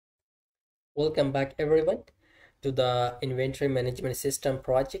Welcome back everyone to the inventory management system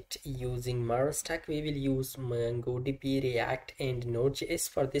project using MERN stack. We will use MongoDB, React and Node.js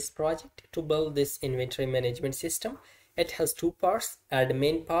for this project to build this inventory management system. It has two parts,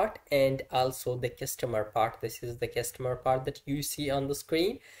 admin part and also the customer part. This is the customer part that you see on the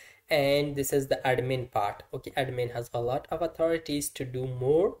screen and this is the admin part. Okay, admin has a lot of authorities to do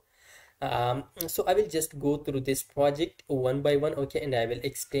more. So I will just go through this project one by one, okay, and I will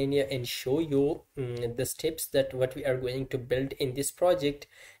explain you and show you the steps that what we are going to build in this project.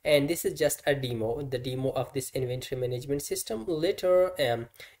 And this is just a demo, the demo of this inventory management system. Later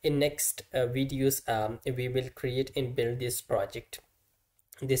in next videos we will create and build this project.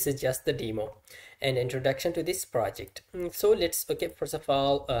 This is just the demo and introduction to this project. So let's, okay, first of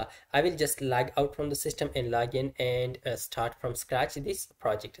all I will just log out from the system and log in and start from scratch this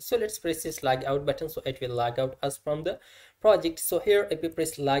project. So let's press this log out button, so it will log out us from the project. So here if we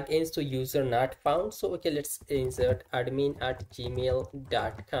press login, so user not found. So okay, let's insert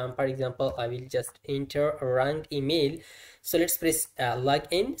admin@gmail.com. For example, I will just enter a wrong email. So let's press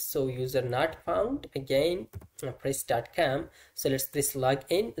login, so user not found. Again press .com. So let's press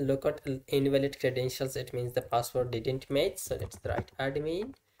login. Look at invalid credentials, it means the password didn't match. So let's write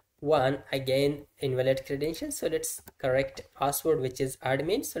admin one, again invalid credentials. So let's correct password, which is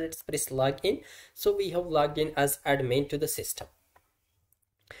admin. So let's press login. So we have logged in as admin to the system.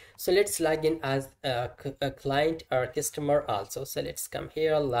 So let's log in as a client or customer also. So let's come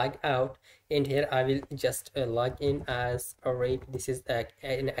here, log out, and here I will just log in as a rate. This is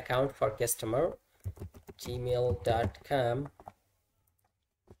an account for customer, gmail.com,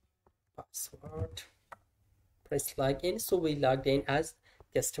 password, press login. So we logged in as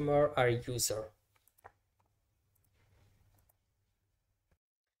customer or user.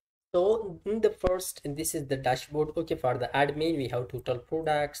 So in the first, this is the dashboard. Okay, for the admin we have total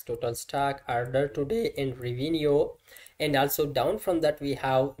products, total stock, order today and revenue, and also down from that we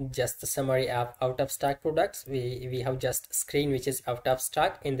have just the summary of out of stock products. We have just screen which is out of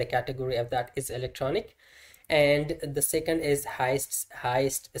stock, in the category of that is electronic, and the second is highest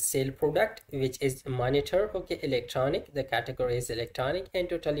sale product, which is monitor. Okay, electronic, the category is electronic, and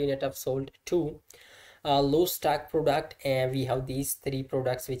total unit of sold 2. Low stock product, and we have these 3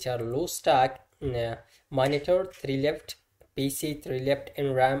 products which are low stock. Monitor 3 left, PC 3 left,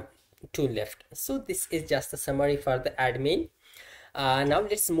 and RAM 2 left. So this is just a summary for the admin. Now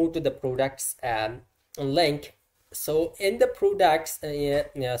let's move to the products link. So in the products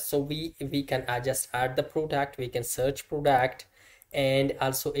so we can just add the product, we can search product and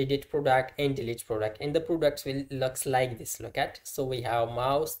also edit product and delete product, and the products will looks like this. Look at, so we have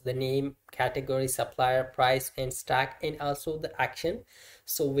mouse, the name, category, supplier, price and stock, and also the action.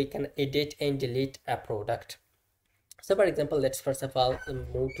 So we can edit and delete a product. So for example, let's first of all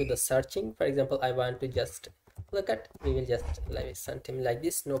move to the searching. For example, I want to just look at, we will just like something like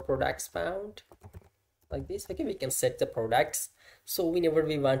this, no products found, like this. Okay, we can set the products. So whenever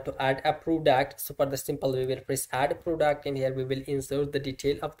we want to add a product, so for the simple we will press add product, and here we will insert the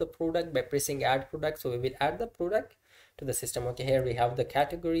detail of the product by pressing add product. So we will add the product to the system. Okay, here we have the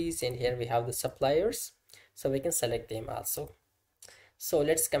categories and here we have the suppliers, so we can select them also. So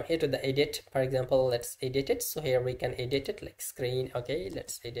let's come here to the edit. For example, let's edit it. So here we can edit it like screen. Okay,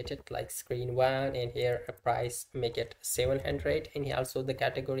 let's edit it like screen 1, and here a price, make it 700, and here also the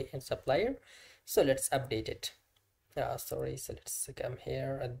category and supplier. So let's update it. Sorry, so let's come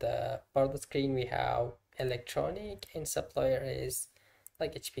here at the for the screen we have electronic and supplier is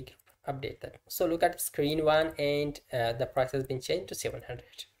like HP group. Update that. So look at screen 1, and the price has been changed to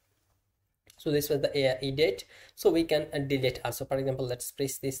 700. So this was the edit. So we can delete also. For example, let's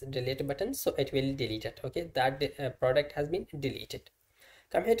press this delete button, so it will delete it. Okay, that product has been deleted.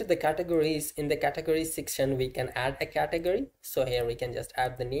 Come here to the categories. In the categories section we can add a category. So here we can just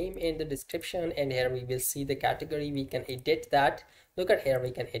add the name and the description, and here we will see the category. We can edit that. Look at here,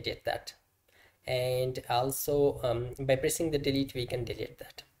 we can edit that, and also by pressing the delete we can delete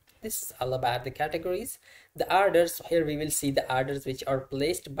that. This is all about the categories. The orders, so here we will see the orders which are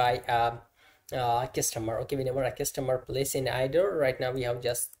placed by customer. Okay, whenever a customer place an order, right now we have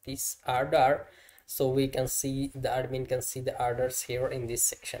just this order, so we can see, the admin can see the orders here in this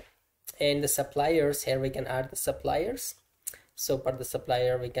section. And the suppliers, here we can add the suppliers. So for the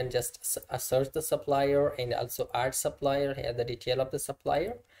supplier we can just search the supplier and also add supplier, here the detail of the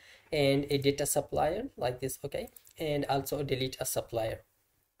supplier, and edit a supplier like this. Okay, and also delete a supplier.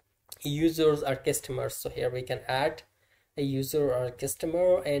 Users are customers, so here we can add a user or a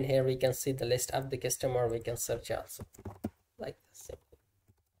customer, and here we can see the list of the customer. We can search also like this, simple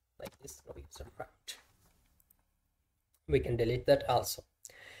like this, no user found. We can delete that also.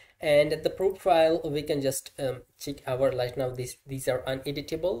 And at the profile we can just check our, like now these are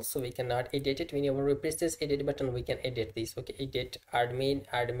uneditable, so we cannot edit it. Whenever we press this edit button we can edit these. Okay, edit admin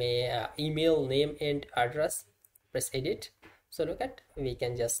email name and address, press edit. So look at, we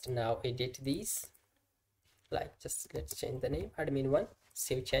can just now edit these, like just let's change the name admin1,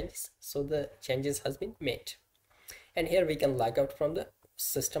 save changes. So the changes has been made, and here we can log out from the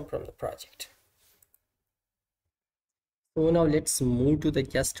system, from the project. So now let's move to the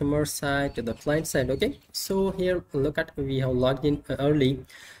customer side, to the client side. Okay, so here look at, we have logged in early,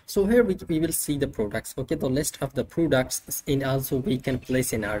 so here we will see the products. Okay, the list of the products, and also we can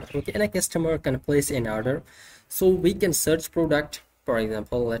place an order. Okay, and a customer can place an order, so we can search product. For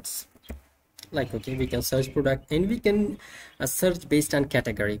example, let's, like, okay, we can search product, and we can search based on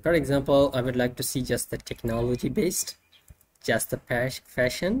category. For example, I would like to see just the technology based, just the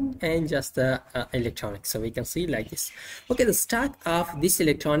fashion, and just the electronics. So we can see like this. Okay, the stock of this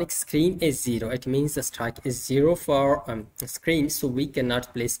electronic screen is 0. It means the stock is 0 for screen, so we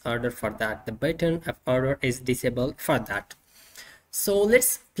cannot place order for that. The button of order is disabled for that. So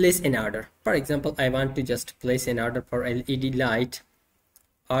let's place an order. For example, I want to just place an order for LED light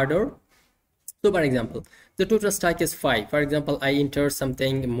order. So for example, the total stock is 5. For example, I enter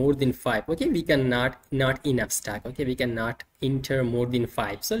something more than 5. Okay, we cannot, not enough stock. Okay, we cannot enter more than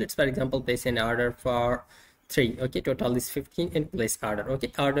 5. So let's, for example, place an order for 3. Okay, total is 15, and place order.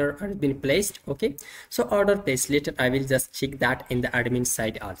 Okay, order has been placed. Okay, so order placed. Later I will just check that in the admin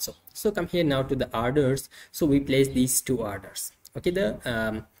side also. So come here now to the orders. So we place these 2 orders. Okay,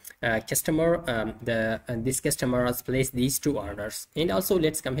 the customer, this customer has placed these 2 orders. And also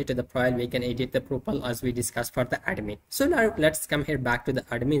let's come here to the profile. We can edit the profile as we discussed for the admin. So now let's come here back to the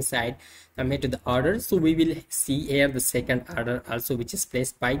admin side, come here to the order. So we will see here the second order also, which is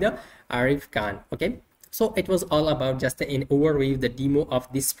placed by the Arif Khan. Okay, so it was all about just an overview, the demo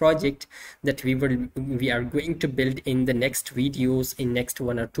of this project that we are going to build in the next videos in next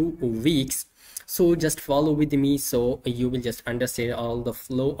 1 or 2 weeks. So just follow with me, so you will just understand all the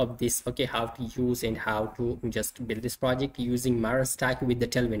flow of this. Okay, how to use and how to just build this project using MERN stack with the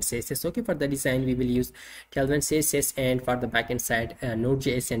Tailwind CSS. Okay, for the design we will use Tailwind CSS, and for the backend side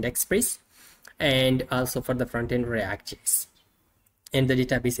Node.js and Express, and also for the front end React.js, and the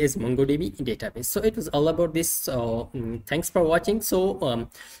database is MongoDB database. So it was all about this. So thanks for watching. So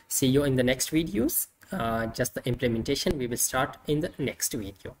see you in the next videos. Just the implementation we will start in the next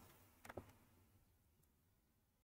video.